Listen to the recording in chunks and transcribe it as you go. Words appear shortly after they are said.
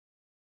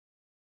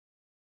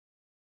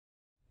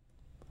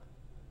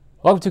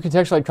Welcome to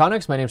Contextual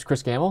Electronics. My name is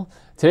Chris Gamble.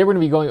 Today we're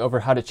going to be going over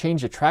how to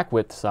change the track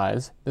width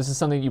size. This is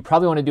something you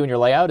probably want to do in your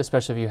layout,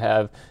 especially if you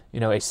have,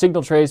 a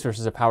signal trace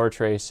versus a power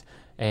trace,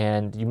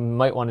 and you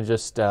might want to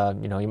just,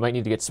 you might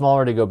need to get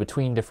smaller to go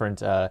between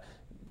different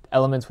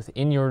elements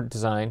within your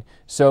design.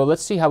 So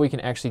let's see how we can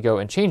actually go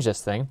and change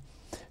this thing.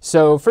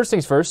 So first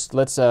things first,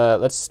 let's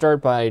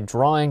start by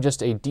drawing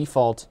just a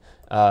default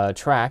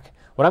track.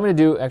 What I'm going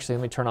to do, actually,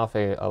 let me turn off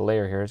a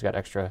layer here. It's got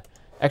extra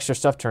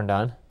stuff turned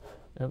on.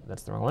 Oh,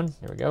 that's the wrong one.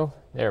 Here we go.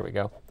 There we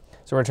go.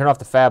 So we're going to turn off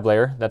the fab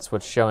layer. That's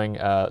what's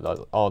showing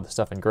all the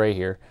stuff in gray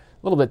here.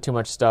 A little bit too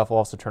much stuff. We'll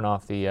also turn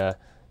off the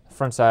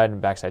front side and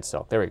back side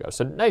silk. There we go.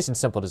 So nice and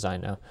simple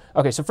design now.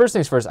 Okay, so first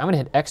things first, I'm going to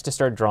hit X to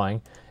start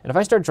drawing. And if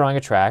I start drawing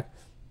a track,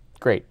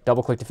 great.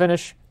 Double click to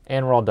finish,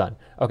 and we're all done.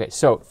 Okay,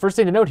 so first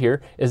thing to note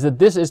here is that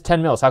this is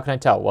 10 mils. How can I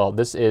tell? Well,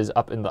 this is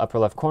up in the upper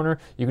left corner.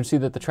 You can see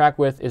that the track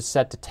width is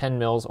set to 10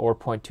 mils or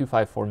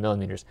 0.254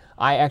 millimeters.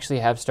 I actually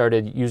have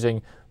started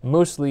using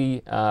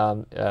mostly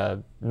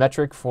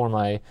metric for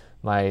my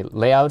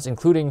layouts,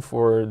 including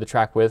for the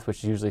track width, which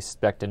is usually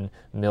spec'd in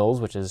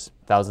mils, which is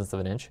thousandths of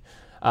an inch.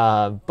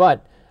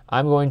 But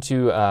I'm going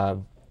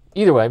to,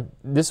 either way,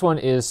 this one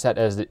is set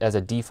as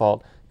a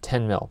default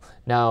 10 mil.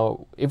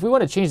 Now, if we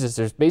want to change this,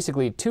 there's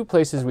basically two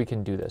places we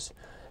can do this.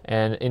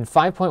 And in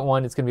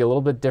 5.1, it's going to be a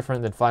little bit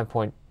different than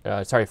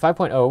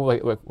 5.0,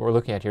 like we're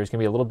looking at here, is going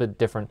to be a little bit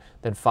different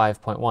than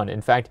 5.1.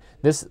 In fact,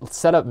 this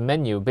setup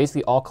menu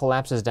basically all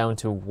collapses down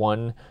to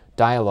one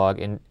dialog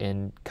in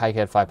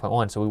KiCad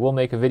 5.1, so we will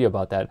make a video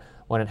about that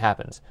when it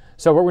happens.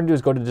 So what we're going to do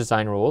is go to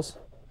Design Rules,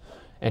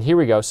 and here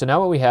we go. So now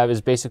what we have is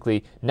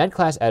basically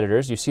netclass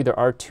editors. You see there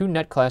are two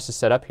netclasses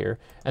set up here,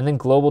 and then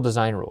Global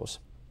Design Rules.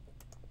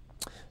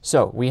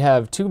 So we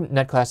have two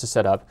netclasses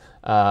set up.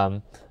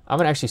 I'm going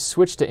to actually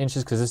switch to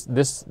inches because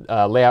this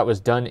layout was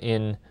done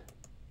in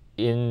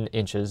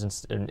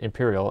inches, in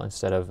imperial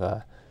instead of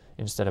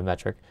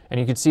metric. And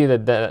you can see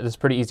that that's a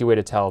pretty easy way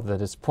to tell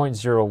that it's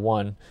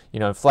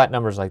 0.01. Flat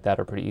numbers like that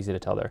are pretty easy to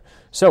tell there.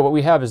 So what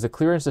we have is the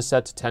clearance is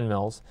set to 10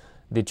 mils.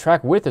 The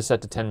track width is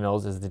set to 10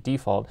 mils as the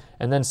default.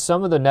 And then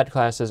some of the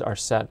netclasses are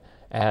set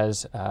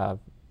as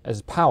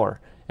power.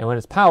 And when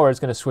it's power,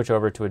 it's going to switch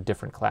over to a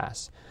different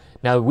class.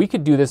 Now we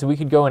could do this, and we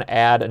could go and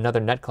add another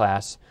net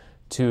class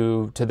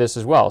to this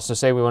as well. So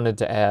say we wanted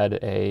to add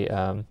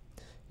a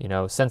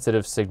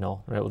sensitive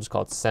signal, right? We'll just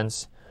call it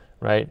sense,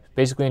 right?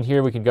 Basically in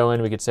here we could go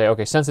in, we could say,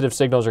 okay, sensitive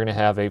signals are going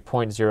to have a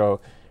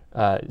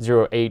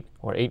 0.008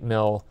 or 8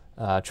 mil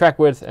track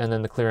width, and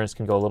then the clearance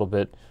can go a little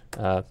bit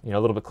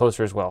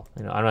closer as well.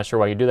 I'm not sure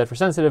why you do that for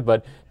sensitive,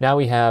 but now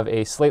we have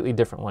a slightly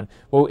different one.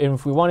 Well,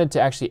 if we wanted to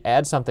actually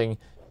add something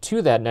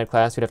to that net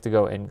class, we'd have to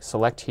go and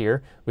select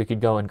here. We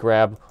could go and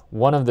grab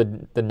one of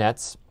the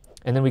nets,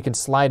 and then we can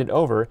slide it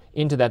over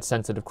into that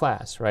sensitive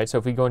class, right? So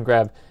if we go and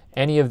grab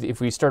if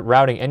we start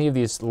routing any of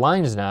these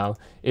lines now,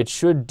 it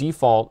should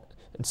default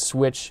and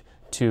switch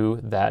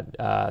to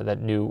that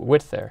new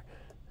width there.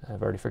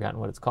 I've already forgotten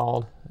what it's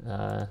called.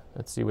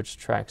 Let's see which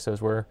tracks those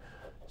were.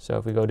 So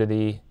if we go to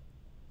the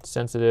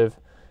sensitive,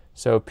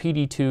 so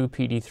PD2,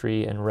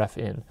 PD3, and ref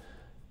in.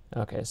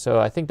 Okay, so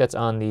I think that's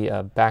on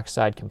the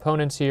backside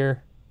components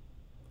here.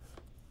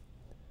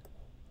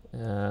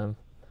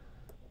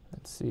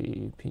 Let's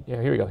see,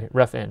 here we go,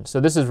 ref in. So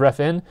this is ref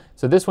in.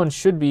 So this one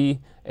should be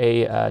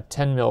a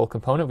 10 mil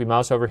component. We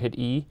mouse over, hit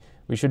E.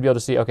 We should be able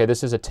to see, okay,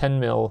 this is a 10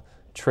 mil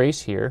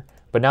trace here.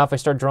 But now if I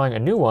start drawing a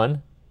new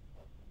one,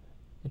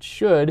 it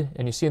should,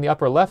 and you see in the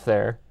upper left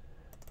there,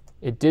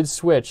 it did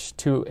switch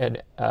to an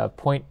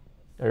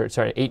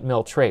 8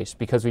 mil trace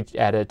because we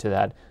added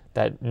to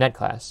that net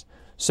class.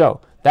 So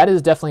that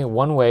is definitely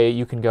one way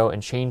you can go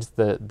and change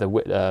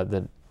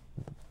the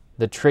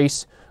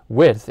trace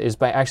width, is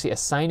by actually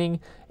assigning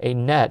a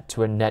net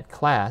to a net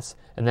class,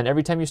 and then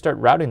every time you start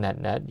routing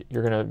that net,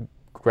 you're going to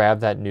grab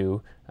that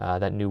new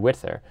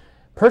width there.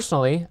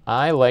 Personally,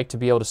 I like to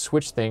be able to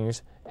switch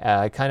things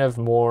kind of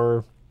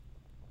more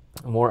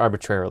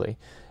arbitrarily,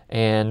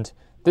 and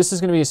this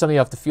is going to be something you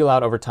have to feel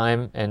out over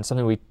time, and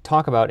something we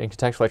talk about in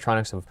contextual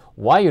electronics of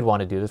why you'd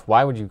want to do this.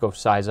 Why would you go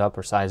size up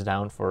or size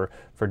down for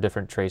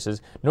different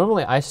traces?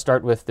 Normally I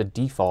start with the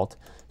default,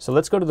 so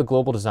let's go to the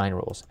Global Design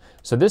Rules.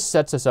 So this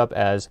sets us up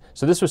as,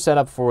 so this was set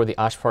up for the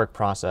Ashpark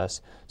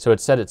process. So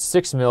it's set at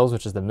 6 mils,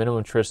 which is the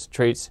minimum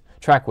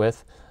track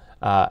width,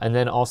 and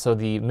then also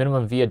the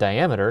minimum via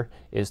diameter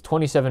is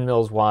 27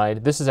 mils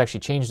wide. This has actually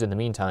changed in the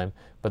meantime,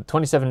 but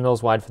 27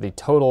 mils wide for the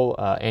total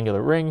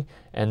annular ring,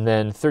 and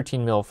then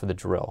 13 mil for the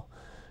drill.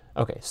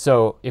 Okay,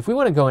 so if we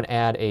want to go and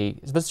add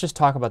let's just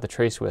talk about the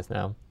trace width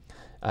now.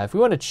 If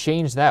we want to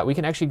change that, we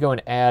can actually go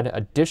and add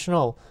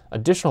additional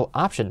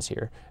options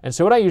here. And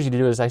so what I usually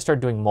do is I start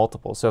doing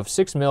multiple. So if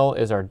 6 mil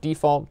is our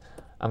default,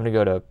 I'm going to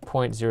go to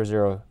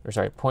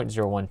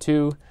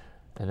 0.012,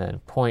 and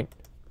then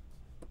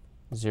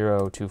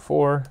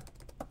 0.024,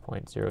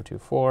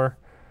 0.024,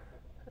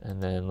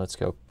 and then let's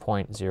go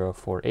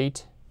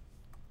 0.048,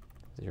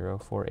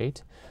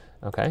 0.048.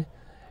 Okay,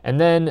 and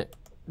then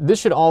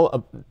this should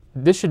all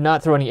this should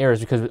not throw any errors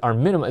because our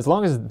minimum, as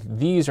long as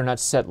these are not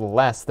set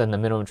less than the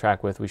minimum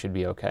track width, we should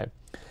be okay.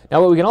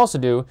 Now what we can also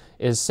do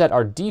is set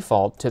our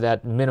default to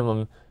that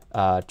minimum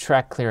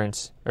track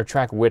clearance or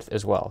track width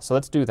as well. So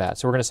let's do that.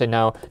 So we're going to say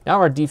now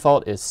our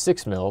default is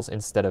 6 mils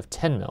instead of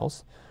 10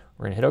 mils.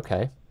 We're going to hit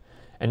OK.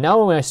 And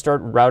now when I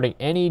start routing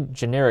any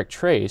generic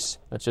trace,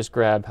 let's just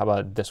grab, how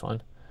about this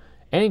one?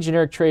 Any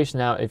generic trace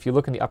now, if you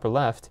look in the upper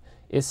left,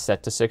 is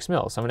set to 6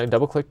 mils. So I'm going to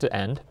double click to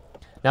end.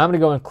 Now I'm going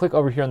to go and click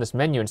over here on this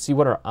menu and see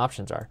what our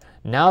options are.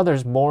 Now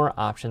there's more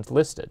options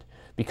listed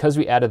because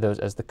we added those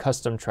as the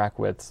custom track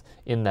widths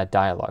in that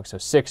dialog. So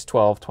 6,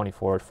 12,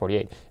 24,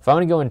 48. If I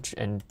want to go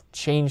and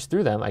change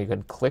through them, I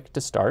can click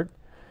to start.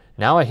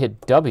 Now I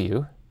hit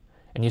W,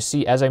 and you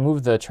see as I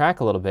move the track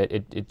a little bit,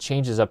 it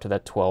changes up to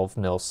that 12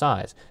 mil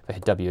size. If I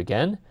hit W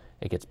again,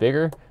 it gets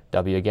bigger,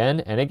 W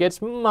again, and it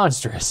gets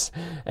monstrous.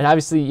 And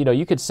obviously,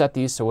 you could set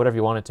these to whatever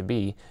you want it to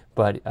be,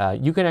 but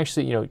you can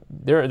actually,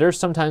 there's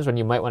some times when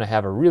you might want to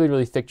have a really,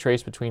 really thick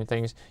trace between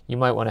things. You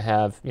might want to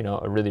have,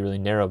 a really, really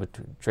narrow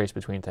trace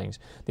between things.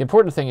 The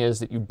important thing is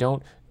that you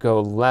don't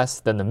go less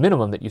than the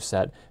minimum that you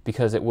set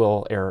because it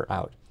will error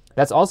out.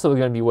 That's also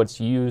going to be what's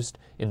used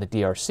in the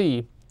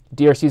DRC.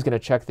 DRC is going to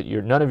check that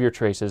none of your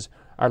traces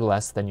are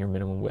less than your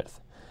minimum width.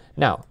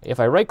 Now, if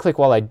I right-click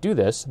while I do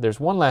this, there's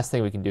one last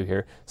thing we can do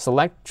here.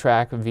 Select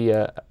track and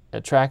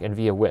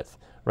via width.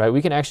 Right?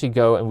 We can actually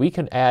go and we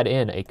can add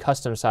in a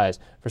custom size.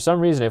 For some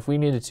reason, if we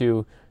needed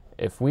to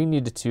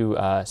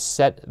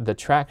set the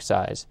track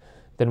size,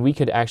 then we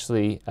could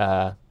actually.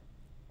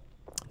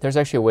 There's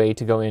actually a way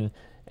to go in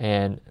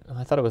and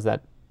I thought it was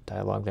that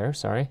dialog there.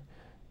 Sorry.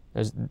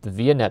 There's the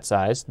via net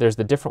size. There's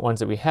the different ones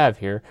that we have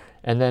here,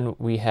 and then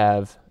we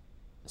have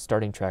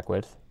starting track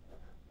width.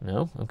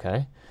 No,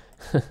 okay.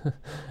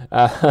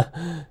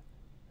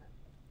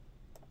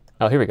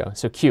 Oh, here we go.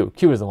 So Q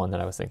is the one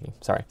that I was thinking.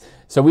 Sorry.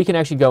 So we can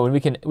actually go and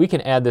we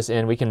can add this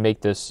in. We can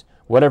make this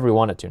whatever we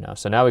want it to now.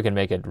 So now we can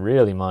make it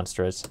really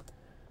monstrous,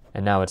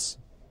 and now it's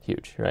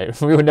huge, right?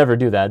 We would never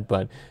do that,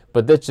 but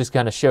that just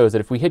kind of shows that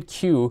if we hit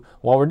Q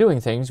while we're doing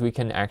things, we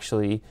can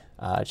actually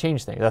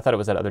change things. I thought it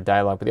was that other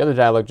dialog, but the other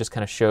dialog just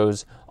kind of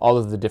shows all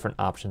of the different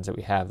options that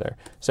we have there.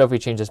 So if we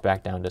change this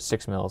back down to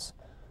 6 mils,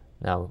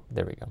 now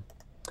there we go.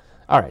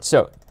 All right.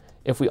 So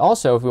if we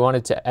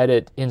wanted to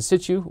edit in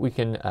situ, we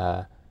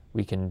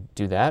can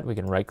do that. We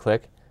can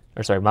right-click,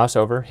 or sorry, mouse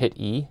over, hit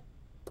E.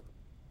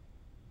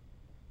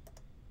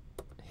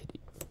 Hit E.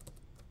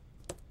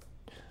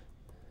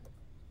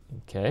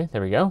 Okay,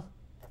 there we go.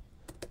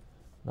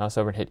 Mouse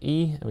over and hit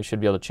E, and we should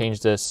be able to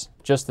change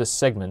just this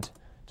segment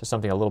to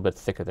something a little bit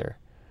thicker there.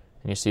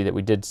 And you see that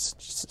we did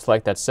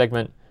select that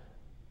segment,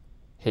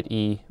 hit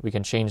E. We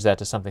can change that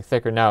to something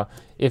thicker. Now,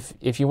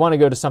 if you want to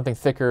go to something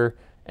thicker,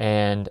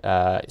 and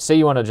say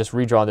you want to just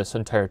redraw this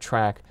entire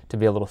track to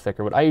be a little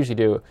thicker, what I usually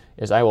do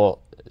is I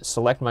will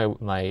select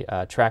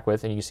my track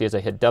width, and you can see as I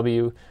hit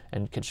W,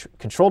 and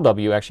Control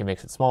W actually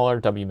makes it smaller,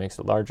 W makes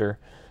it larger.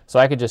 So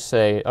I could just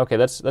say, okay,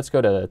 let's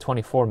go to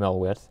 24 mil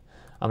width.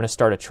 I'm going to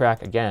start a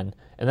track again,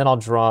 and then I'll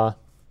draw.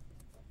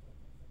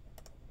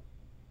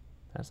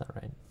 That's not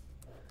right.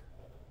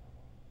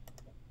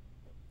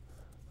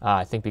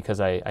 I think because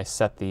I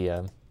set the,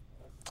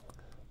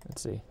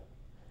 let's see,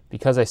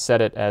 because I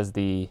set it as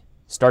the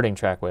starting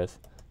track width.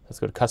 Let's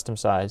go to custom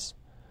size.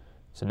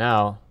 So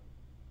now,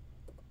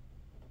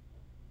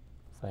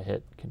 if I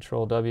hit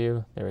Control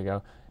W, there we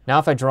go. Now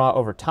if I draw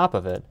over top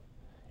of it,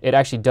 it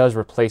actually does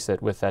replace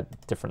it with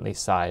that differently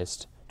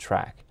sized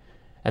track.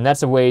 And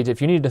that's a way to,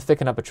 if you need to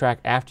thicken up a track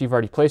after you've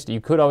already placed it,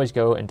 you could always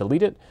go and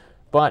delete it.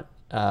 But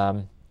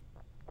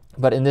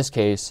in this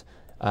case,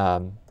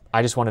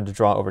 I just wanted to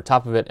draw over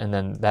top of it, and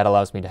then that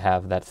allows me to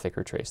have that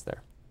thicker trace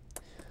there.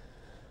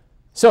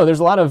 So there's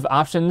a lot of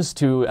options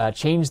to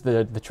change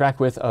the track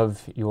width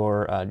of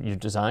your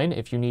design.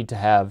 If you need to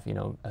have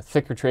a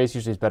thicker trace,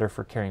 usually is better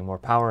for carrying more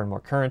power and more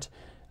current.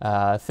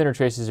 Thinner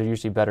traces are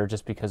usually better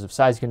just because of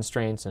size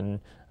constraints, and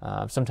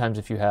sometimes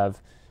if you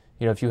have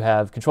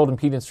controlled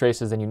impedance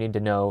traces, then you need to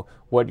know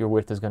what your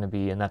width is going to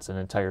be, and that's an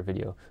entire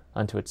video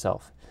unto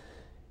itself.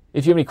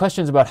 If you have any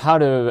questions about how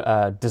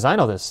to design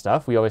all this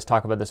stuff, we always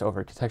talk about this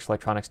over at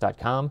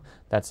contextualelectronics.com.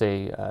 That's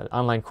a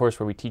online course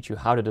where we teach you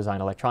how to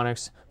design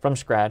electronics from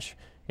scratch,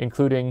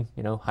 including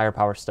higher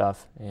power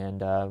stuff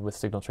and with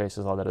signal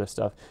traces, all that other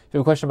stuff. If you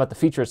have a question about the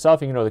feature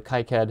itself, you can go to the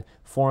KiCad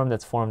forum.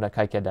 That's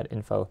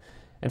forum.kicad.info.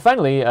 And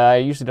finally, I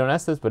usually don't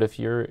ask this, but if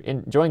you're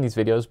enjoying these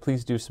videos,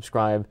 please do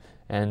subscribe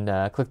and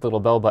click the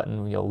little bell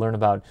button. You'll learn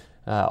about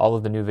all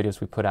of the new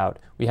videos we put out.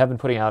 We have been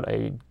putting out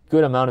a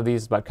good amount of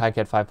these about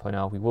KiCad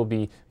 5.0. We will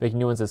be making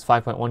new ones as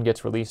 5.1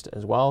 gets released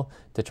as well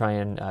to try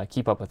and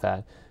keep up with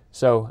that.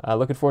 So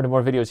looking forward to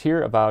more videos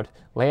here about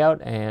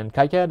layout and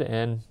KiCad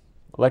and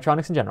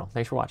electronics in general.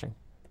 Thanks for watching.